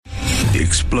The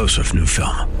explosive new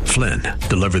film, Flynn,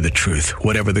 deliver the truth,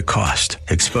 whatever the cost,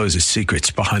 exposes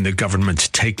secrets behind the government's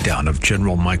takedown of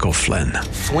General Michael Flynn.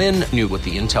 Flynn knew what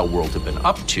the intel world had been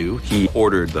up to. He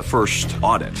ordered the first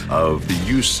audit of the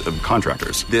use of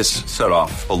contractors. This set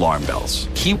off alarm bells.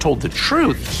 He told the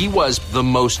truth. He was the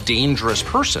most dangerous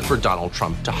person for Donald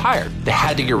Trump to hire. They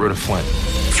had to get rid of Flynn.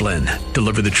 Flynn,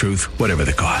 deliver the truth, whatever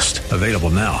the cost. Available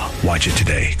now. Watch it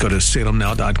today. Go to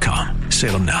salemnow.com.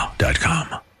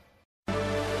 salemnow.com.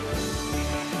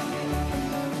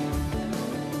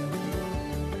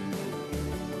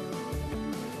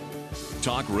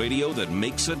 Talk radio that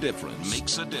makes a difference.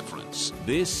 Makes a difference.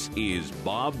 This is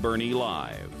Bob Burney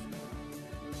Live.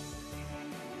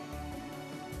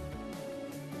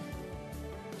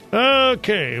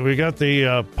 Okay, we got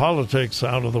the politics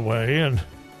out of the way,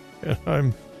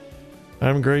 and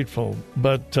I'm grateful.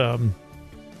 But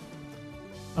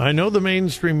I know the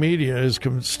mainstream media is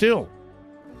still.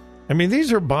 I mean,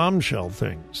 these are bombshell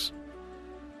things.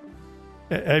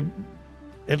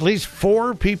 At least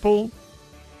 3 people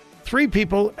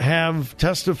have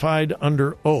testified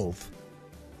under oath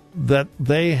that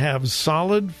they have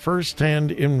solid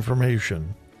firsthand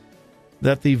information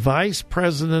that the Vice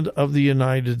President of the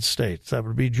United States, that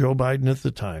would be Joe Biden at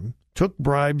the time, took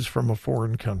bribes from a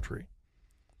foreign country.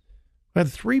 We had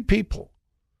 3 people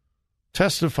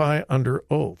testify under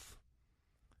oath.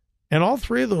 And all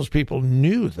 3 of those people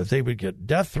knew that they would get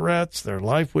death threats, their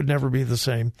life would never be the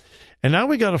same. And now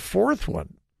we got a 4th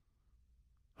one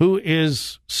who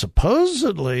is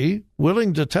supposedly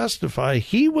willing to testify.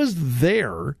 He was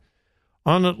there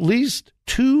on at least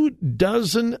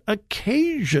 24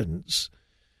 occasions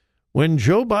when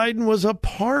Joe Biden was a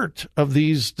part of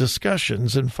these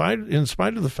discussions, in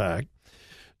spite of the fact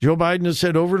Joe Biden has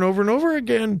said over and over and over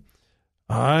again,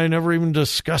 I never even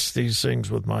discussed these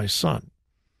things with my son.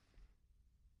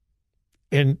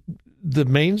 And the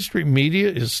mainstream media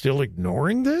is still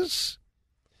ignoring this?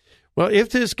 Well, if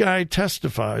this guy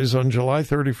testifies on July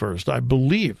 31st, I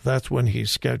believe that's when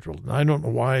he's scheduled. I don't know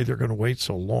why they're going to wait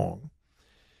so long.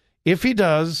 If he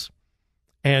does,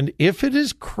 and if it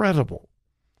is credible,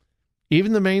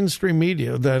 even the mainstream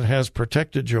media that has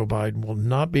protected Joe Biden will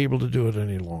not be able to do it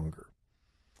any longer.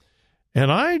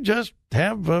 And I just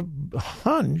have a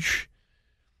hunch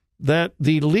that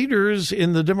the leaders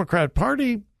in the Democrat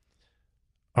Party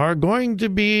are going to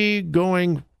be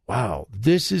going, wow,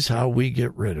 this is how we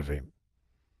get rid of him.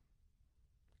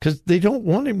 Because they don't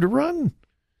want him to run.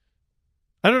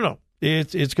 I don't know.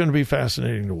 It's going to be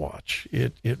fascinating to watch.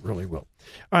 It really will.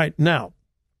 All right, now,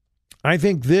 I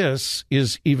think this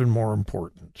is even more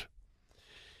important.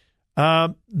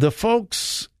 The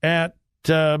folks at,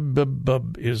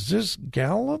 is this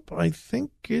Gallup? I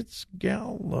think it's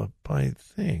Gallup,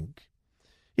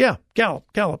 Yeah,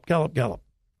 Gallup.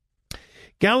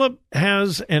 Gallup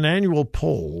has an annual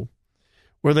poll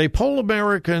where they poll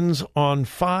Americans on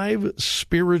 5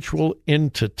 spiritual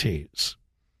entities.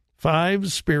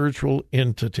 5 spiritual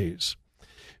entities.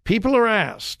 People are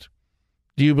asked,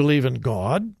 do you believe in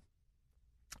God?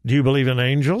 Do you believe in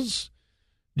angels?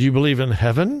 Do you believe in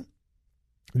heaven?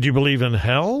 Do you believe in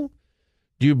hell?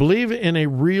 Do you believe in a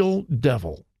real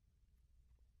devil?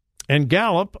 And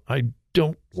Gallup, I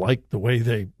don't like the way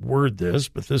they word this,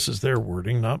 but this is their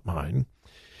wording, not mine.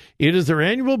 It is their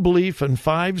annual belief in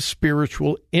 5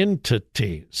 spiritual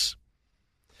entities.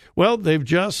 Well, they've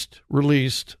just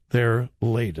released their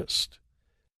latest.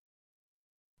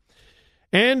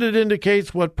 And it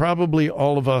indicates what probably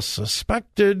all of us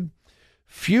suspected.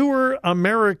 Fewer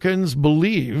Americans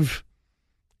believe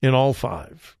in all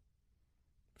 5.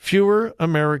 Fewer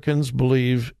Americans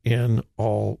believe in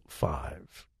all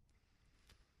 5.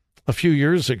 A few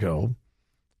years ago,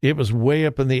 it was way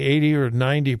up in the 80 or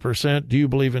 90%. Do you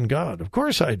believe in God? Of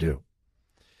course I do.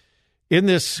 In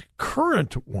this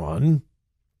current one,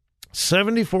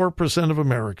 74% of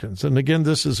Americans, and again,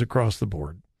 this is across the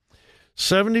board,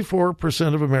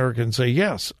 74% of Americans say,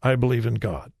 yes, I believe in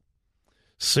God.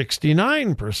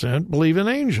 69% believe in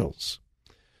angels.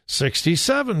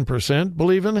 67%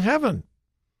 believe in heaven.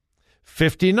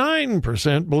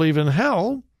 59% believe in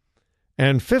hell.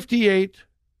 And 58%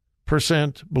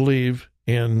 believe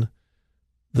in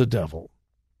the devil.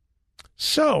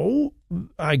 So,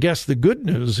 I guess the good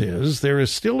news is there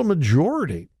is still a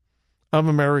majority of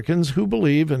Americans who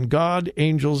believe in God,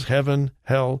 angels, heaven,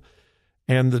 hell,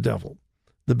 and the devil.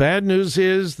 The bad news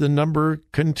is the number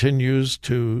continues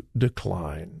to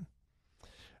decline.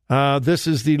 This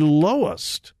is the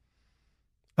lowest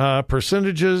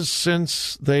percentages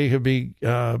since they have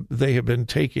been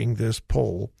taking this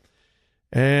poll.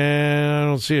 And I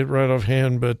don't see it right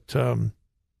offhand, but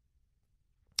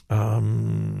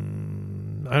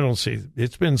I don't see,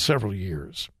 it's been several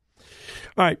years.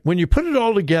 All right, when you put it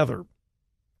all together,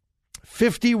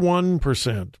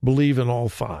 51% believe in all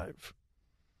five.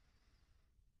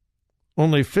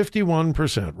 Only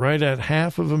 51%, right at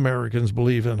half of Americans,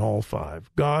 believe in all five: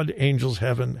 God, angels,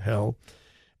 heaven, hell,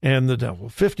 and the devil.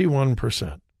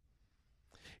 51%.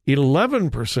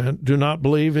 11% do not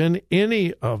believe in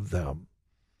any of them.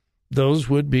 Those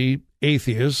would be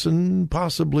atheists and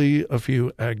possibly a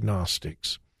few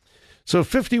agnostics. So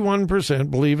 51%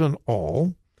 believe in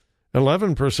all.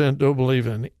 11% don't believe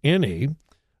in any.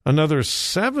 Another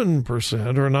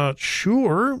 7% are not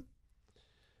sure,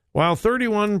 while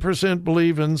 31%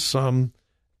 believe in some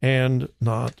and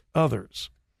not others.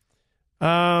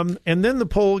 And then the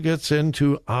poll gets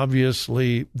into,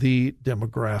 obviously, the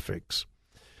demographics.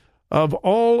 Of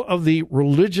all of the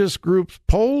religious groups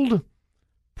polled,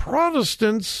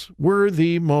 Protestants were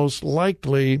the most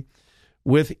likely,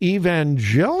 with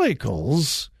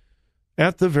evangelicals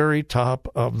at the very top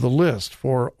of the list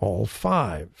for all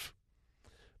five.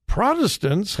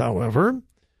 Protestants, however,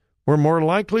 were more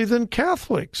likely than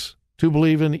Catholics to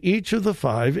believe in each of the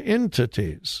five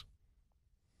entities.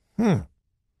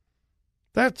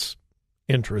 That's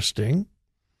interesting.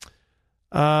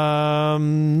 No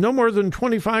more than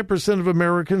 25% of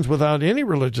Americans without any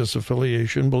religious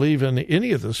affiliation believe in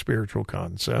any of the spiritual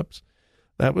concepts.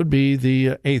 That would be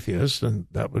the atheist, and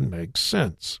that would make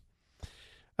sense.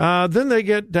 Then they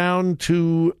get down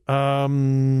to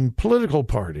political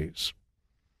parties.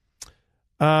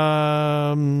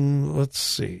 Let's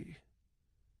see.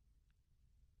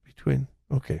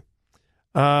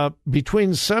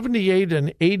 Between 78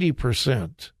 and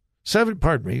 80%.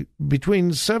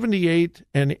 Between 78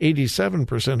 and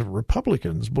 87% of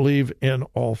Republicans believe in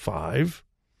all five.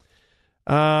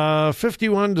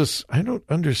 51 to, I don't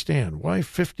understand why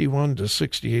 51 to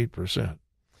 68%.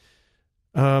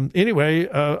 Anyway,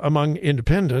 among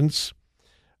independents,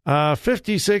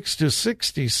 56 to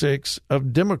 66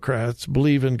 of Democrats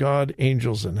believe in God,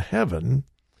 angels, and heaven,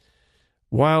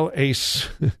 while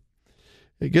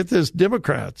get this,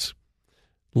 Democrats,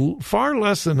 far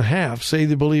less than half say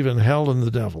they believe in hell and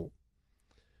the devil.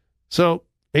 So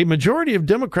a majority of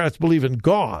Democrats believe in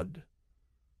God,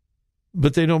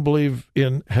 but they don't believe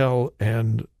in hell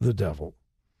and the devil.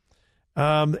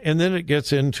 And then it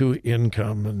gets into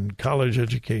income and college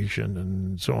education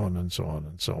and so on and so on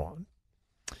and so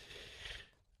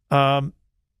on.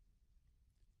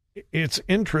 It's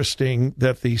interesting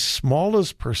that the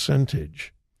smallest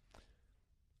percentage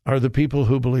are the people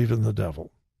who believe in the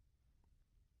devil.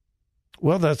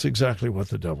 Well, that's exactly what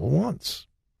the devil wants.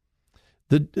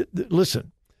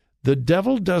 Listen, the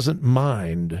devil doesn't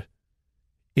mind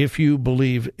if you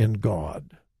believe in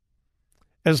God,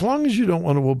 as long as you don't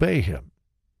want to obey him.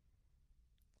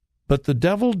 But the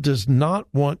devil does not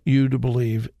want you to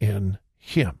believe in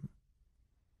him.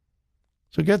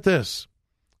 So get this.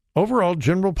 Overall,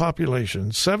 general population,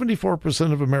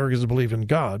 74% of Americans believe in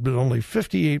God, but only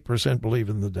 58% believe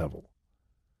in the devil.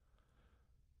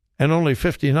 And only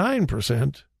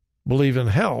 59% believe in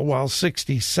hell, while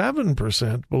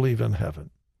 67% believe in heaven.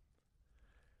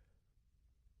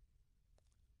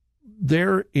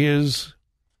 There is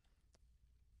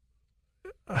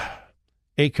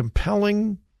a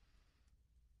compelling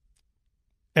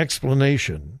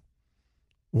explanation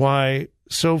why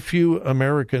so few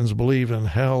Americans believe in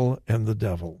hell and the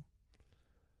devil.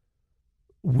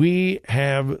 We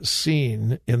have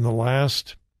seen in the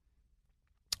last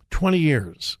 20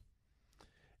 years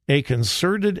a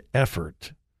concerted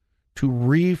effort to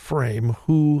reframe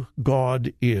who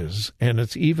God is, and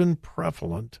it's even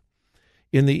prevalent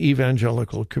in the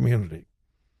evangelical community.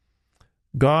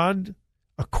 God,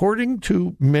 according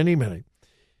to many,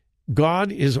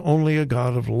 God is only a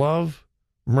God of love,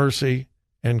 mercy,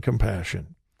 and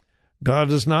compassion.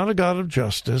 God is not a God of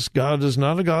justice. God is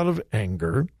not a God of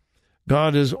anger.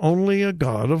 God is only a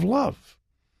God of love.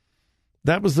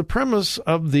 That was the premise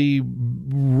of the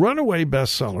runaway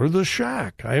bestseller, The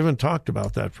Shack. I haven't talked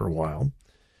about that for a while.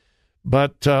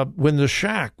 But when The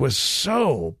Shack was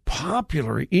so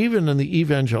popular, even in the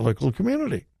evangelical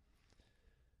community,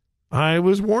 I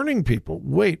was warning people,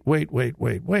 wait.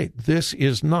 This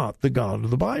is not the God of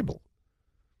the Bible.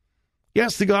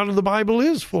 Yes, the God of the Bible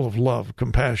is full of love,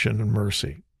 compassion, and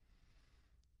mercy.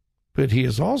 But he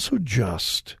is also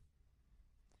just.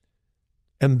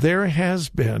 And there has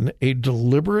been a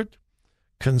deliberate,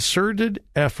 concerted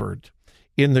effort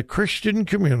in the Christian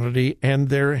community, and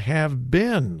there have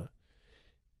been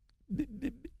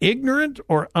ignorant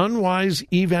or unwise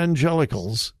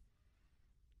evangelicals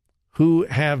who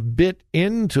have bit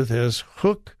into this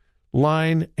hook,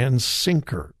 line, and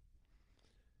sinker.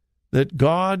 that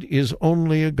God is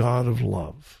only a God of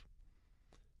love.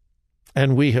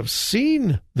 And we have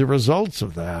seen the results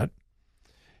of that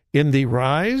in the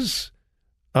rise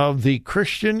of the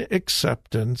Christian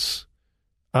acceptance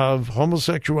of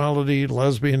homosexuality,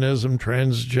 lesbianism,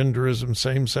 transgenderism,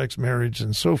 same-sex marriage,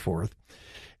 and so forth.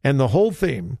 And the whole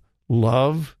theme,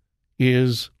 love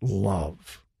is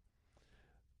love.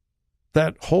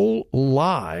 That whole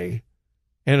lie,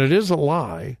 and it is a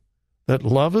lie, that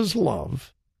love is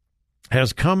love,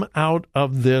 has come out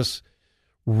of this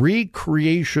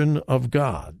recreation of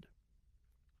God.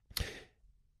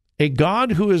 A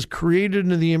God who is created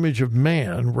in the image of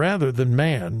man rather than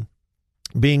man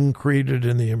being created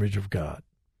in the image of God.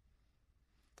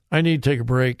 I need to take a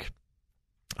break.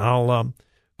 I'll go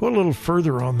a little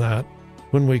further on that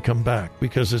when we come back,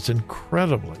 because it's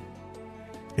incredibly,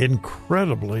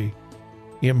 incredibly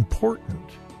important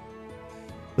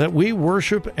that we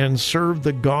worship and serve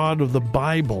the God of the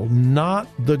Bible, not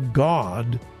the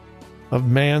God of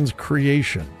man's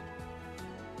creation.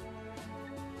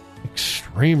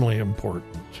 Extremely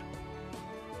important.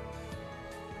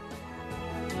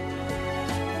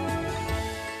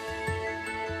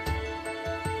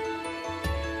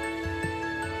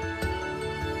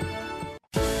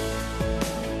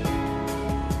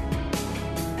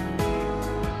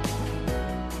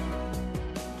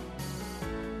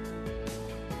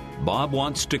 Bob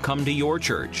wants to come to your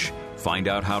church. Find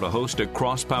out how to host a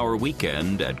Crosspower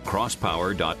weekend at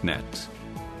crosspower.net.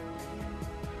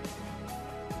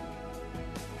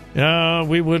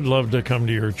 We would love to come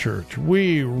to your church.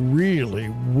 We really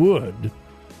would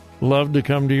love to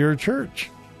come to your church.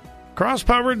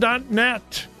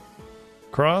 Crosspower.net.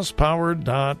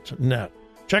 Crosspower.net.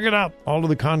 Check it out. All of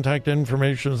the contact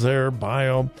information is there,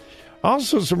 bio.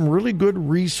 Also, some really good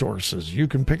resources. You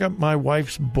can pick up my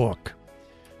wife's book.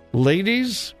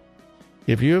 Ladies,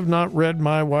 if you have not read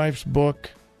my wife's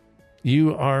book,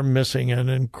 you are missing an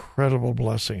incredible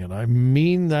blessing, and I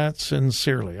mean that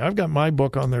sincerely. I've got my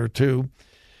book on there too,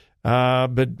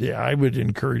 but I would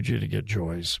encourage you to get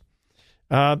Joy's.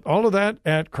 All of that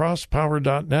at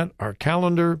crosspower.net, our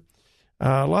calendar,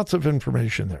 lots of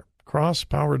information there.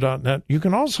 Crosspower.net. You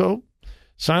can also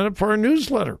sign up for our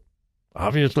newsletter.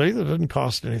 Obviously, that doesn't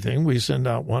cost anything. We send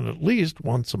out one at least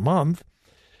once a month.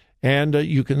 And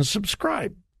you can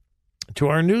subscribe to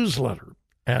our newsletter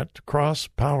at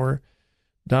crosspower.net.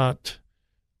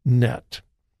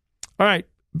 All right,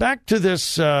 back to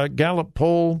this Gallup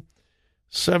poll.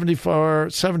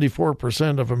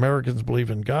 74% of Americans believe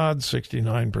in God,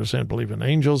 69% believe in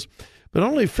angels, but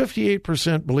only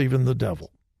 58% believe in the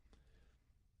devil.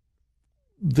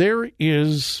 There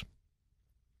is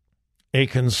a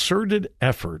concerted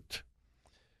effort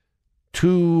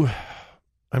to...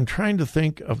 I'm trying to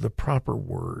think of the proper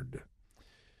word.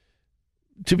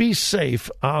 To be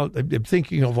safe, I'm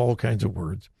thinking of all kinds of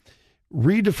words.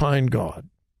 Redefine God.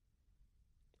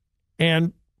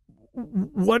 And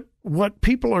what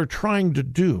people are trying to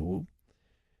do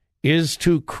is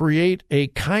to create a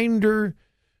kinder,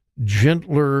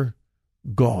 gentler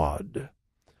God,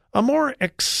 a more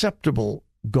acceptable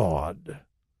God,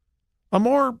 a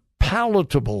more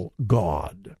palatable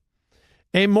God,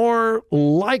 a more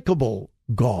likable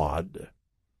God.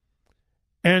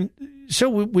 And so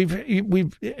we've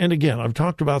and again, I've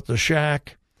talked about The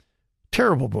Shack.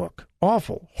 Terrible book.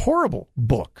 Awful, horrible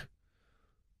book.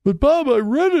 But Bob, I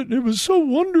read it and it was so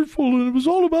wonderful, and it was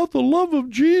all about the love of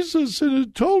Jesus, and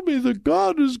it told me that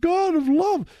God is God of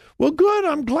love. Well, good,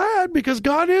 I'm glad, because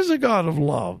God is a God of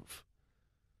love.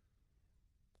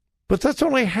 But that's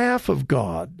only half of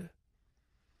God.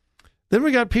 Then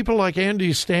we got people like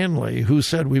Andy Stanley, who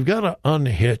said we've got to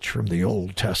unhitch from the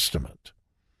Old Testament.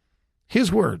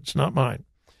 His words, not mine.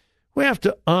 We have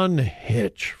to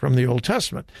unhitch from the Old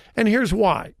Testament. And here's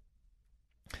why.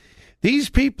 These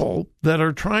people that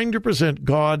are trying to present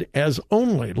God as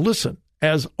only, listen,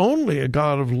 as only a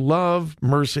God of love,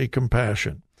 mercy,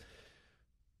 compassion.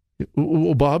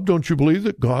 Well, Bob, don't you believe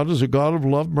that God is a God of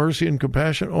love, mercy, and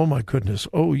compassion? Oh, my goodness.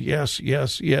 Oh, yes,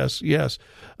 yes, yes, yes.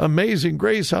 Amazing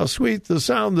grace, how sweet the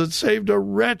sound that saved a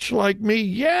wretch like me.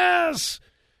 Yes!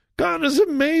 God is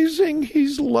amazing.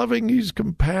 He's loving. He's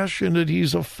compassionate.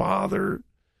 He's a father.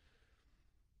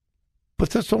 But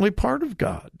that's only part of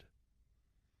God.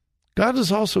 God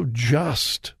is also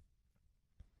just.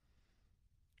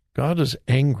 God is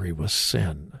angry with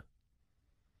sin.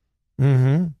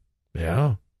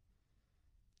 Yeah.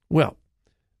 Well,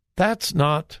 that's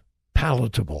not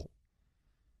palatable.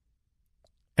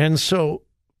 And so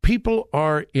people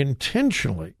are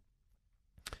intentionally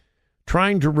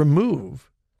trying to remove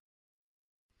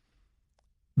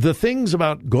the things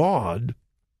about God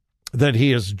that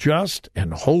he is just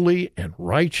and holy and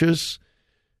righteous,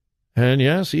 and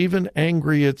yes, even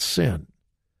angry at sin.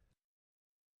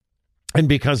 And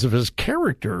because of his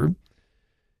character,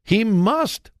 he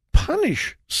must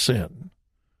punish sin.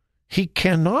 He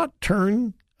cannot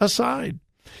turn aside.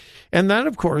 And that,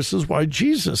 of course, is why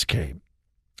Jesus came,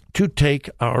 to take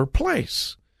our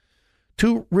place,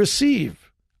 to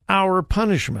receive our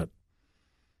punishment.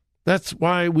 That's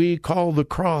why we call the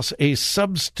cross a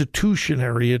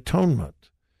substitutionary atonement.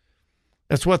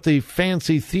 That's what the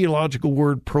fancy theological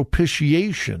word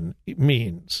propitiation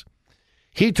means.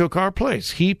 He took our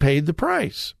place. He paid the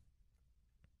price.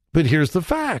 But here's the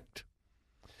fact.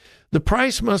 The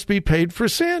price must be paid for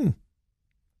sin.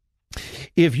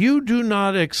 If you do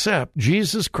not accept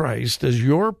Jesus Christ as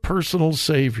your personal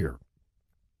Savior,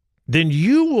 then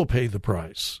you will pay the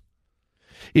price.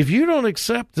 If you don't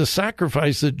accept the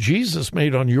sacrifice that Jesus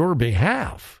made on your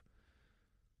behalf,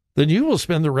 then you will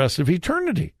spend the rest of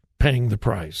eternity paying the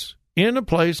price in a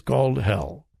place called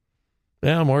hell.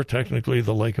 Yeah, more technically,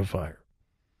 the lake of fire.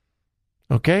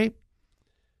 Okay?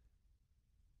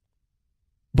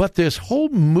 But this whole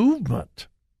movement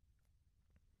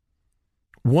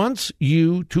wants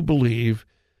you to believe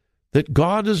that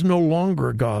God is no longer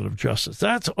a God of justice.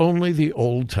 That's only the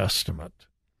Old Testament.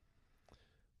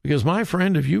 Because, my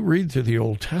friend, if you read through the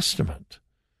Old Testament,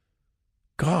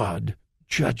 God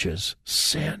judges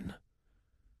sin.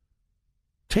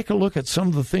 Take a look at some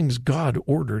of the things God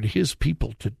ordered his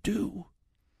people to do.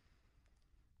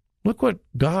 Look what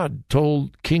God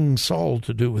told King Saul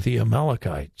to do with the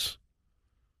Amalekites.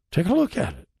 Take a look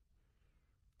at it.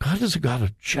 God is a God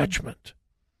of judgment.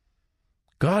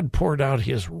 God poured out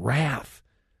his wrath.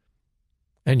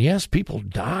 And yes, people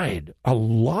died. A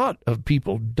lot of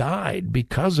people died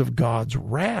because of God's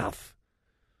wrath.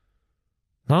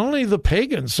 Not only the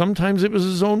pagans, sometimes it was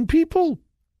his own people.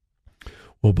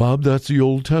 Well, Bob, that's the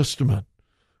Old Testament.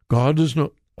 God is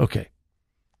no... Okay.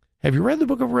 Have you read the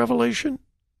book of Revelation?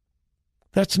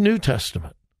 That's New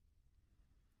Testament.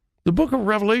 The book of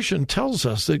Revelation tells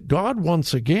us that God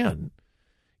once again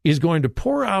is going to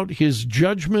pour out his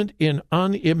judgment in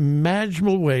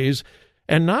unimaginable ways,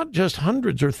 and not just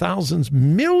hundreds or thousands,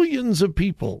 millions of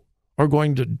people are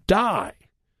going to die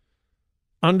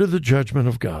under the judgment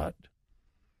of God.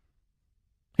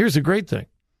 Here's the great thing.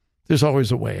 There's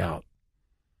always a way out.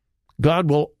 God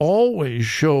will always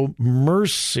show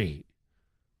mercy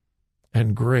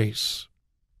and grace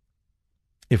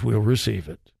if we'll receive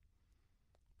it.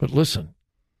 But listen,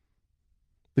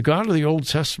 the God of the Old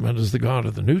Testament is the God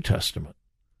of the New Testament.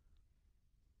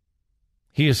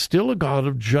 He is still a God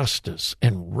of justice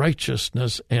and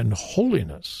righteousness and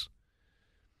holiness.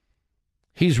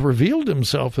 He's revealed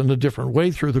himself in a different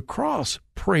way through the cross.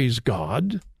 Praise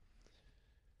God.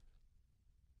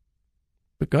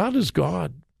 But God is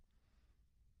God.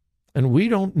 And we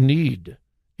don't need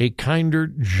a kinder,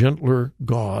 gentler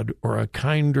God or a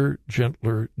kinder,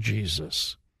 gentler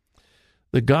Jesus.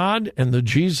 The God and the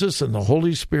Jesus and the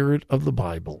Holy Spirit of the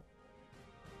Bible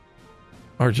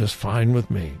are just fine with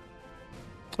me.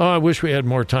 Oh, I wish we had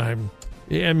more time.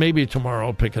 Yeah, maybe tomorrow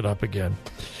I'll pick it up again.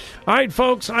 All right,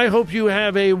 folks, I hope you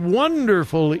have a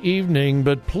wonderful evening,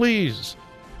 but please,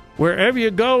 wherever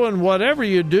you go and whatever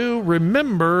you do,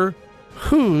 remember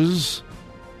whose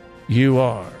you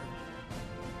are.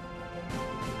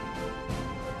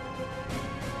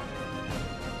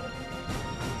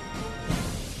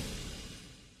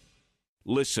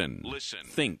 Listen,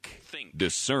 think,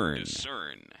 discern.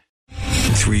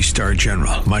 3-star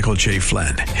General Michael J.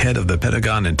 Flynn, head of the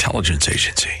Pentagon Intelligence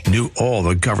Agency, knew all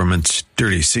the government's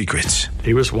dirty secrets.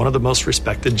 He was one of the most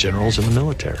respected generals in the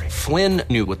military. Flynn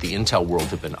knew what the intel world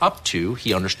had been up to.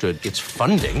 He understood its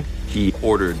funding. He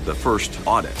ordered the first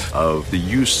audit of the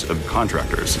use of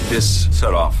contractors. This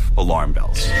set off alarm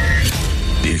bells.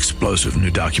 The explosive new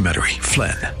documentary,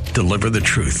 Flynn, Deliver the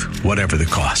Truth, Whatever the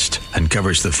Cost,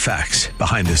 uncovers the facts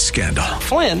behind this scandal.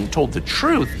 Flynn told the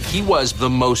truth. He was the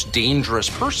most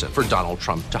dangerous person for Donald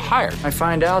Trump to hire. I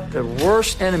find out the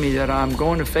worst enemy that I'm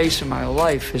going to face in my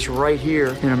life is right here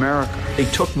in America. They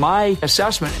took my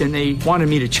assessment and they wanted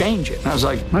me to change it. And I was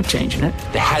like, I'm not changing it.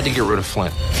 They had to get rid of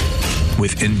Flynn.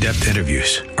 With in-depth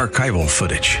interviews, archival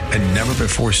footage, and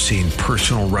never-before-seen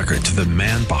personal records of the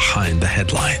man behind the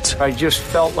headlines. I just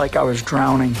felt like I was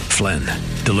drowning. Flynn,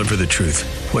 Deliver the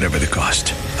Truth, Whatever the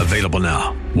Cost. Available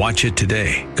now. Watch it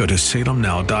today. Go to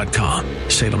salemnow.com.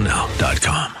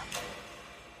 salemnow.com.